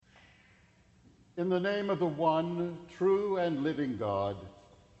In the name of the one true and living God,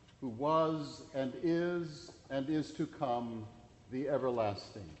 who was and is to come, the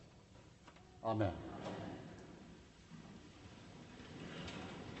everlasting. Amen.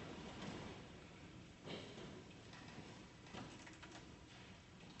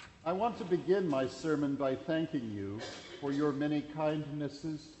 I want to begin my sermon by thanking you for your many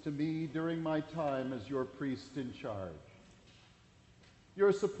kindnesses to me during my time as your priest in charge.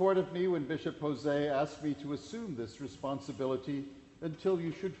 Your support of me when Bishop Jose asked me to assume this responsibility until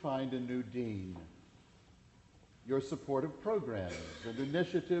you should find a new dean. Your support of programs and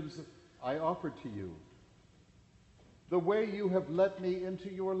initiatives I offer to you. The way you have let me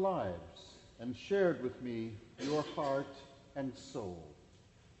into your lives and shared with me your heart and soul.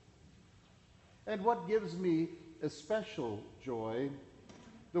 And what gives me especial joy,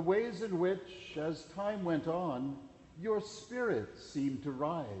 the ways in which, as time went on, your spirit seemed to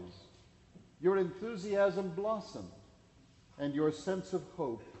rise, your enthusiasm blossomed, and your sense of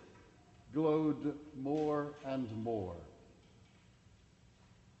hope glowed more and more.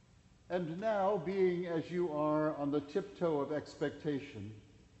 And now, being as you are on the tiptoe of expectation,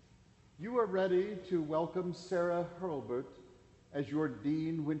 you are ready to welcome Sarah Hurlbert as your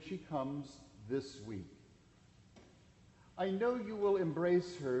dean when she comes this week. I know you will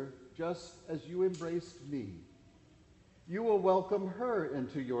embrace her just as you embraced me. You will welcome her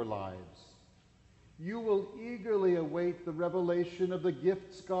into your lives. You will eagerly await the revelation of the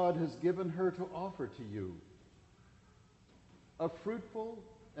gifts God has given her to offer to you. A fruitful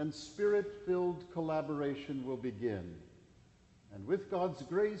and spirit-filled collaboration will begin, and with God's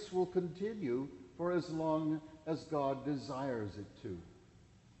grace will continue for as long as God desires it to.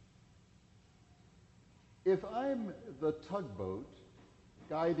 If I'm the tugboat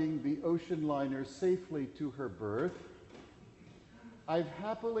guiding the ocean liner safely to her berth, I've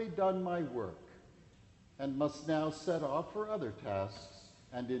happily done my work and must now set off for other tasks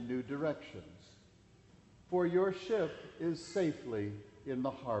and in new directions, for your ship is safely in the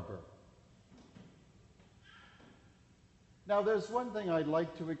harbor. Now, there's one thing I'd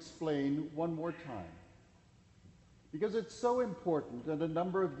like to explain one more time, because it's so important and a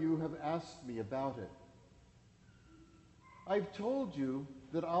number of you have asked me about it. I've told you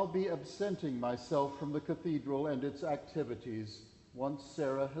that I'll be absenting myself from the cathedral and its activities once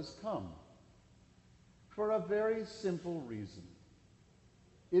Sarah has come, for a very simple reason.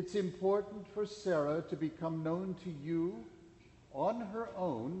 It's important for Sarah to become known to you on her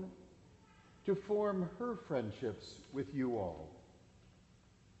own, to form her friendships with you all,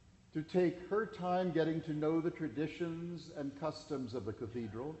 to take her time getting to know the traditions and customs of the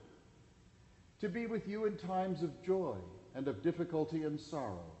cathedral, to be with you in times of joy and of difficulty and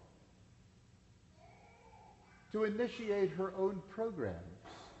sorrow, to initiate her own programs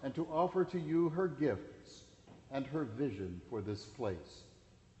and to offer to you her gifts and her vision for this place.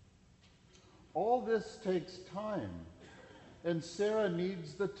 All this takes time, and Sarah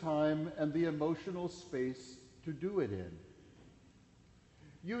needs the time and the emotional space to do it in.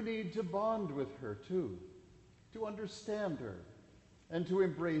 You need to bond with her too, to understand her, and to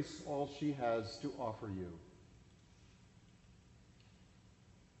embrace all she has to offer you.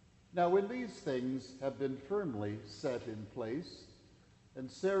 Now, when these things have been firmly set in place,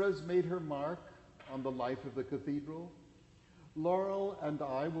 and Sarah's made her mark on the life of the cathedral, Laurel and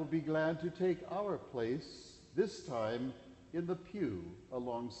I will be glad to take our place, this time in the pew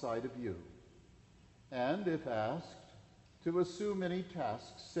alongside of you, and, if asked, to assume any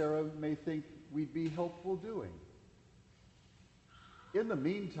tasks Sarah may think we'd be helpful doing. In the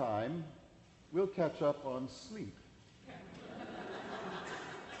meantime, we'll catch up on sleep.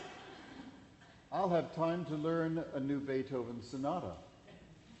 I'll have time to learn a new Beethoven sonata.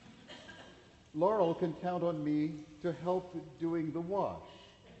 Laurel can count on me to help doing the wash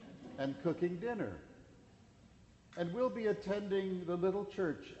and cooking dinner. And we'll be attending the little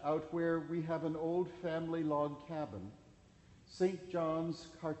church out where we have an old family log cabin, St. John's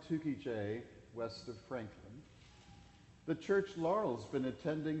Cartouchie, west of Franklin. The church Laurel's been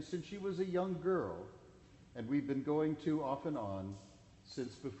attending since she was a young girl, and we've been going to off and on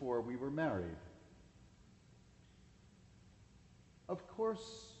since before we were married. Of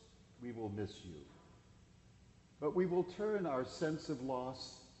course, we will miss you, but we will turn our sense of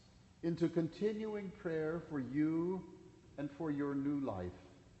loss into continuing prayer for you and for your new life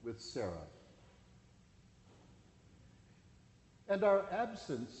with Sarah. And our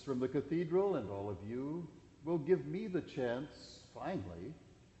absence from the cathedral and all of you will give me the chance, finally,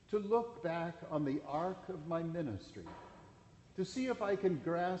 to look back on the arc of my ministry, to see if I can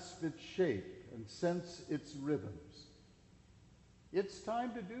grasp its shape and sense its rhythms. It's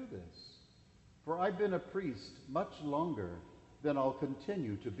time to do this. for I've been a priest much longer than I'll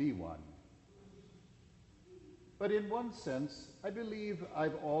continue to be one. But in one sense, I believe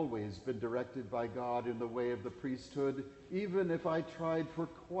I've always been directed by God in the way of the priesthood, even if I tried for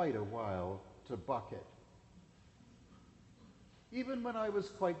quite a while to buck it. Even when I was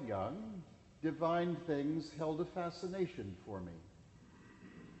quite young, divine things held a fascination for me.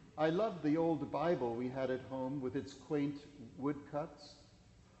 I loved the old Bible we had at home with its quaint woodcuts.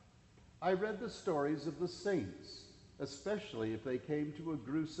 I read the stories of the saints, especially if they came to a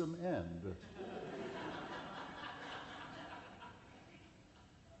gruesome end.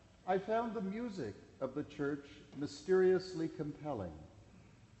 I found the music of the church mysteriously compelling.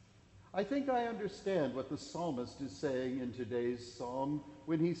 I think I understand what the psalmist is saying in today's psalm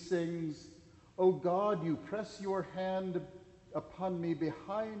when he sings, "O God, you press your hand upon me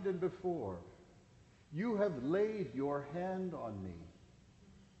behind and before. You have laid your hand on me."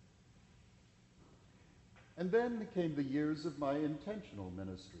 And then came the years of my intentional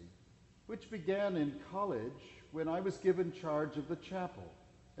ministry, which began in college when I was given charge of the chapel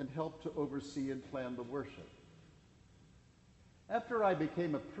and helped to oversee and plan the worship. After I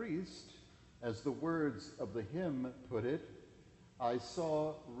became a priest, as the words of the hymn put it, I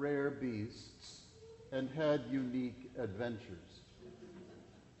saw rare beasts and had unique adventures.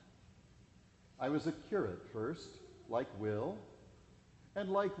 I was a curate first, like Will, and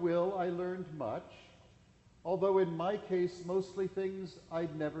like Will, I learned much, although in my case, mostly things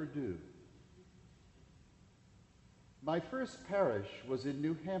I'd never do. My first parish was in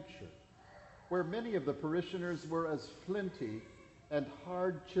New Hampshire, where many of the parishioners were as flinty and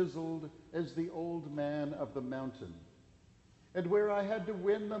hard-chiseled as the old man of the mountain, and where I had to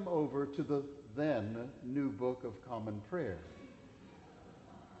win them over to the then New Book of Common Prayer.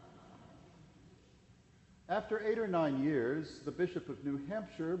 After 8 or 9 years, the Bishop of New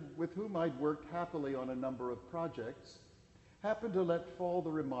Hampshire, with whom I'd worked happily on a number of projects, happened to let fall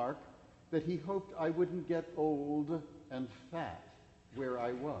the remark that he hoped I wouldn't get old and fat where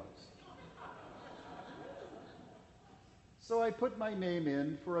I was. So I put my name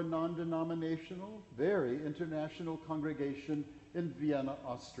in for a non-denominational, very international congregation in Vienna,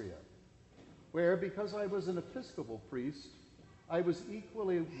 Austria, where, because I was an Episcopal priest, I was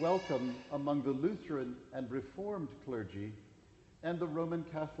equally welcome among the Lutheran and Reformed clergy and the Roman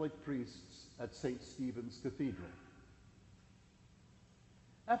Catholic priests at St. Stephen's Cathedral.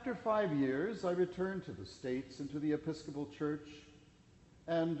 After 5 years, I returned to the States and to the Episcopal Church,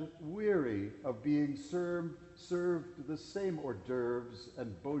 and weary of being served the same hors d'oeuvres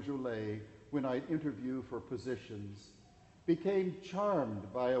and Beaujolais when I interview for positions, became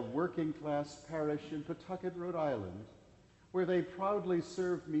charmed by a working-class parish in Pawtucket, Rhode Island, where they proudly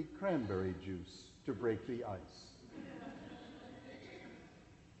served me cranberry juice to break the ice.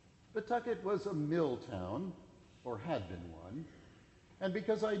 Pawtucket was a mill town, or had been one, and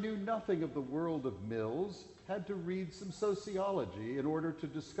because I knew nothing of the world of mills, had to read some sociology in order to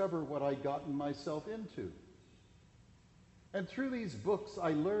discover what I'd gotten myself into. And through these books,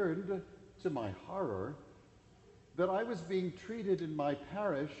 I learned, to my horror, that I was being treated in my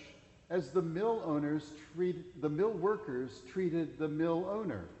parish as the mill workers treated the mill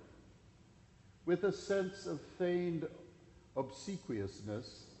owner, with a sense of feigned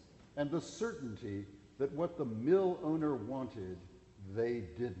obsequiousness and the certainty that what the mill owner wanted, they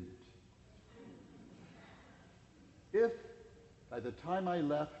didn't. If, by the time I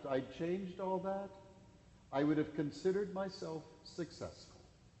left, I'd changed all that, I would have considered myself successful.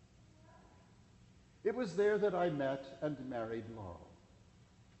 It was there that I met and married Laurel.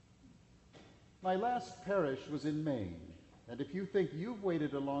 My last parish was in Maine, and if you think you've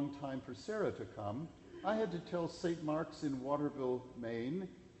waited a long time for Sarah to come, I had to tell St. Mark's in Waterville, Maine,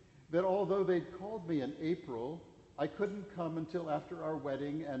 that although they'd called me in April, I couldn't come until after our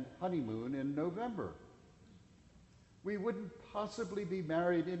wedding and honeymoon in November. We wouldn't possibly be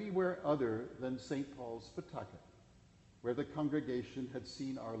married anywhere other than St. Paul's, Pawtucket, where the congregation had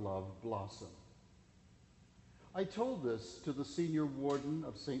seen our love blossom. I told this to the senior warden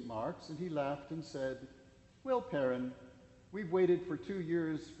of St. Mark's, and he laughed and said, "Well, Perrin, we've waited for 2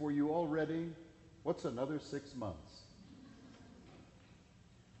 years for you already. What's another 6 months?"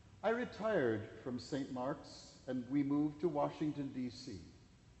 I retired from St. Mark's, and we moved to Washington, D.C.,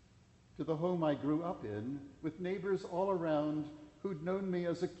 to the home I grew up in, with neighbors all around who'd known me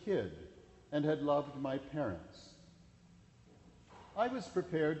as a kid and had loved my parents. I was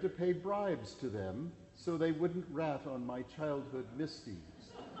prepared to pay bribes to them so they wouldn't rat on my childhood misdeeds.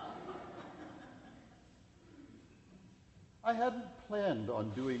 I hadn't planned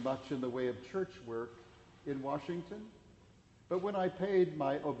on doing much in the way of church work in Washington, But when I paid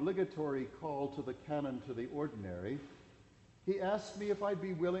my obligatory call to the canon to the ordinary, he asked me if I'd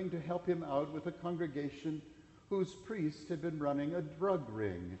be willing to help him out with a congregation whose priest had been running a drug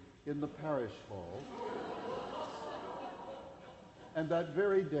ring in the parish hall, and that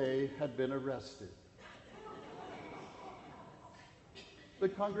very day had been arrested. The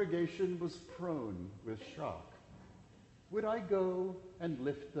congregation was prone with shock. Would I go and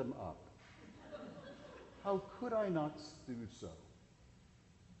lift them up? How could I not do so?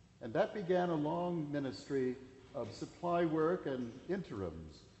 And that began a long ministry of supply work and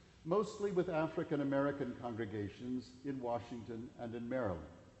interims, mostly with African American congregations in Washington and in Maryland.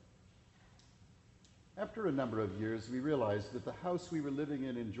 After a number of years, we realized that the house we were living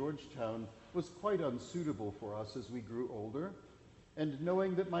in Georgetown was quite unsuitable for us as we grew older, and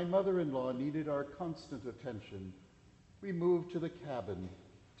knowing that my mother-in-law needed our constant attention, we moved to the cabin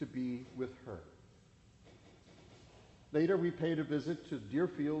to be with her. Later, we paid a visit to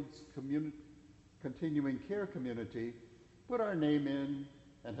Deerfield's continuing care community, put our name in,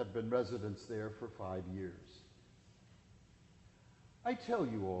 and have been residents there for 5 years. I tell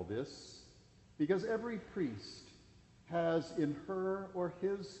you all this because every priest has in her or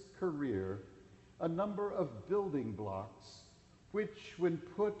his career a number of building blocks which, when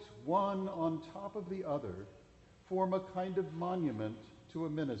put one on top of the other, form a kind of monument to a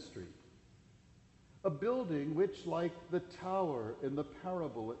ministry. A building which, like the tower in the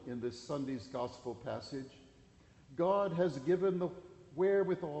parable in this Sunday's gospel passage, God has given the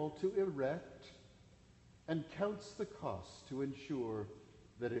wherewithal to erect and counts the cost to ensure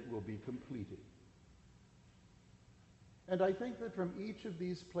that it will be completed. And I think that from each of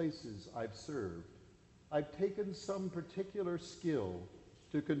these places I've served, I've taken some particular skill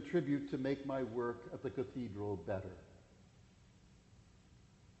to contribute to make my work at the cathedral better.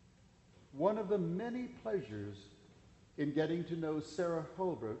 One of the many pleasures in getting to know Sarah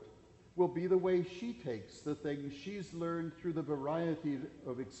Hurlbut will be the way she takes the things she's learned through the variety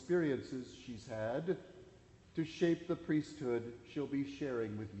of experiences she's had to shape the priesthood she'll be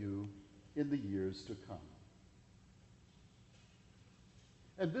sharing with you in the years to come.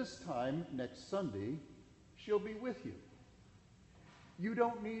 And this time, next Sunday, she'll be with you. You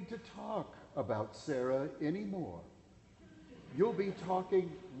don't need to talk about Sarah anymore. You'll be talking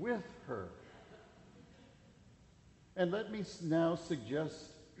with her. And let me now suggest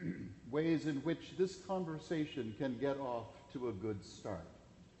ways in which this conversation can get off to a good start.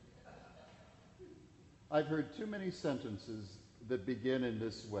 I've heard too many sentences that begin in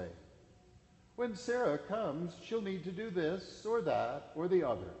this way. When Sarah comes, she'll need to do this or that or the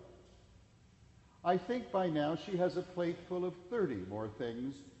other. I think by now she has a plate full of 30 more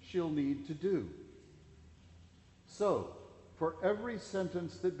things she'll need to do. So, for every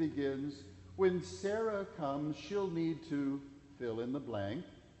sentence that begins, when Sarah comes, she'll need to fill in the blank,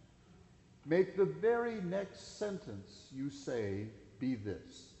 make the very next sentence you say be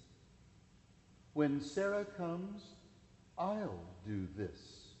this. When Sarah comes, I'll do this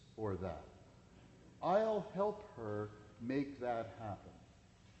or that. I'll help her make that happen.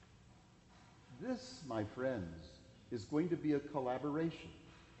 This, my friends, is going to be a collaboration,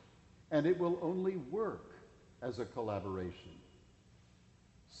 and it will only work as a collaboration.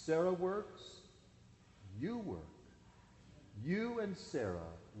 Sarah works, you work. You and Sarah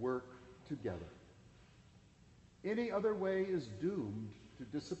work together. Any other way is doomed to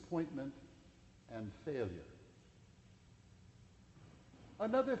disappointment and failure.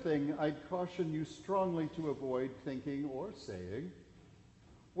 Another thing I'd caution you strongly to avoid thinking or saying,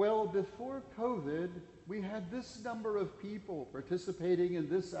 well, before COVID, we had this number of people participating in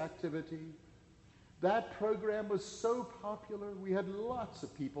this activity. That program was so popular, we had lots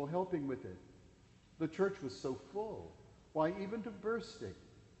of people helping with it. The church was so full, why, even to bursting.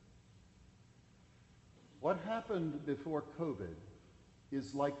 What happened before COVID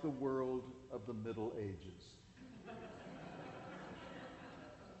is like the world of the Middle Ages.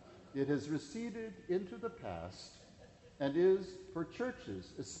 It has receded into the past and is, for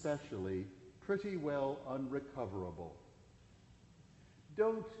churches especially, pretty well unrecoverable.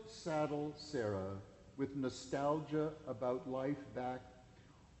 Don't saddle Sarah with nostalgia about life back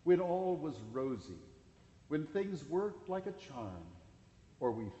when all was rosy, when things worked like a charm,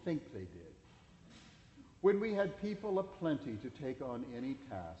 or we think they did, when we had people aplenty to take on any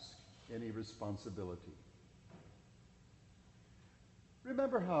task, any responsibility.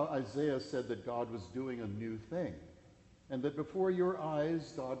 Remember how Isaiah said that God was doing a new thing, and that before your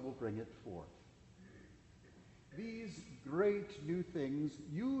eyes God will bring it forth. These great new things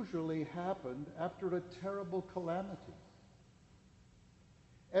usually happened after a terrible calamity,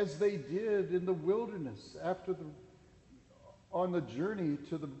 as they did in the wilderness after on the journey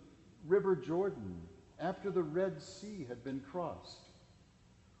to the River Jordan after the Red Sea had been crossed,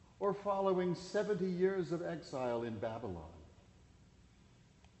 or following 70 years of exile in Babylon.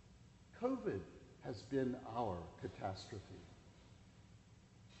 COVID has been our catastrophe.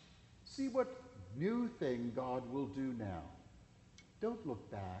 See what new thing God will do now. Don't look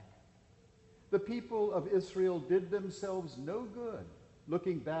back. The people of Israel did themselves no good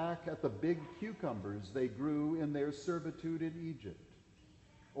looking back at the big cucumbers they grew in their servitude in Egypt,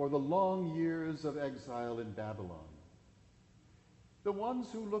 or the long years of exile in Babylon. The ones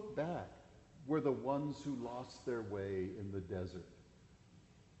who look back were the ones who lost their way in the desert.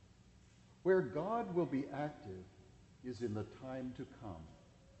 Where God will be active is in the time to come.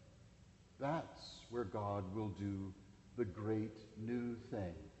 That's where God will do the great new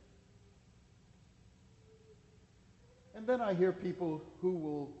thing. And then I hear people who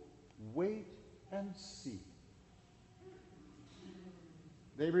will wait and see.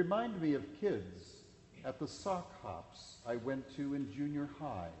 They remind me of kids at the sock hops I went to in junior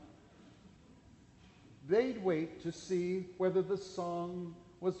high. They'd wait to see whether the song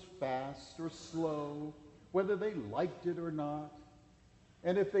was fast or slow, whether they liked it or not,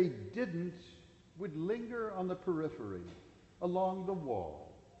 and if they didn't, would linger on the periphery, along the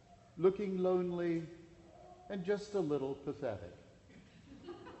wall, looking lonely and just a little pathetic.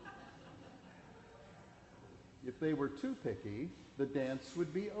 If they were too picky, the dance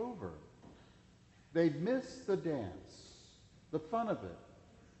would be over. They'd miss the dance, the fun of it,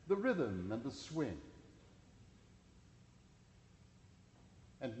 the rhythm and the swing.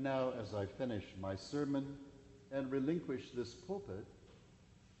 And now, as I finish my sermon and relinquish this pulpit,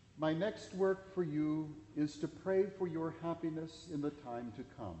 my next work for you is to pray for your happiness in the time to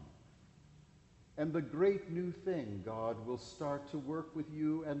come, and the great new thing God will start to work with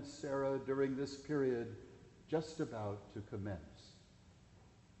you and Sarah during this period just about to commence.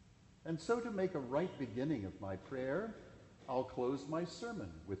 And so, to make a right beginning of my prayer, I'll close my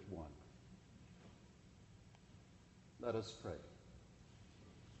sermon with one. Let us pray.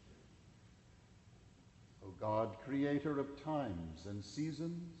 O God, creator of times and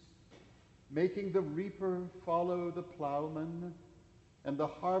seasons, making the reaper follow the plowman and the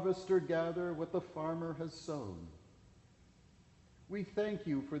harvester gather what the farmer has sown, we thank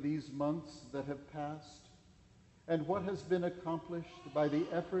you for these months that have passed and what has been accomplished by the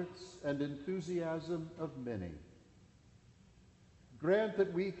efforts and enthusiasm of many. Grant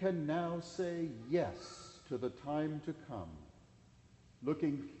that we can now say yes to the time to come,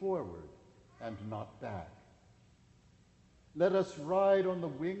 looking forward and not back. Let us ride on the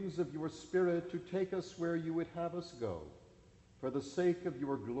wings of your Spirit to take us where you would have us go, for the sake of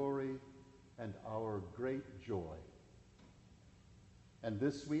your glory and our great joy. And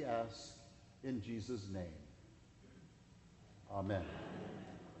this we ask in Jesus' name. Amen.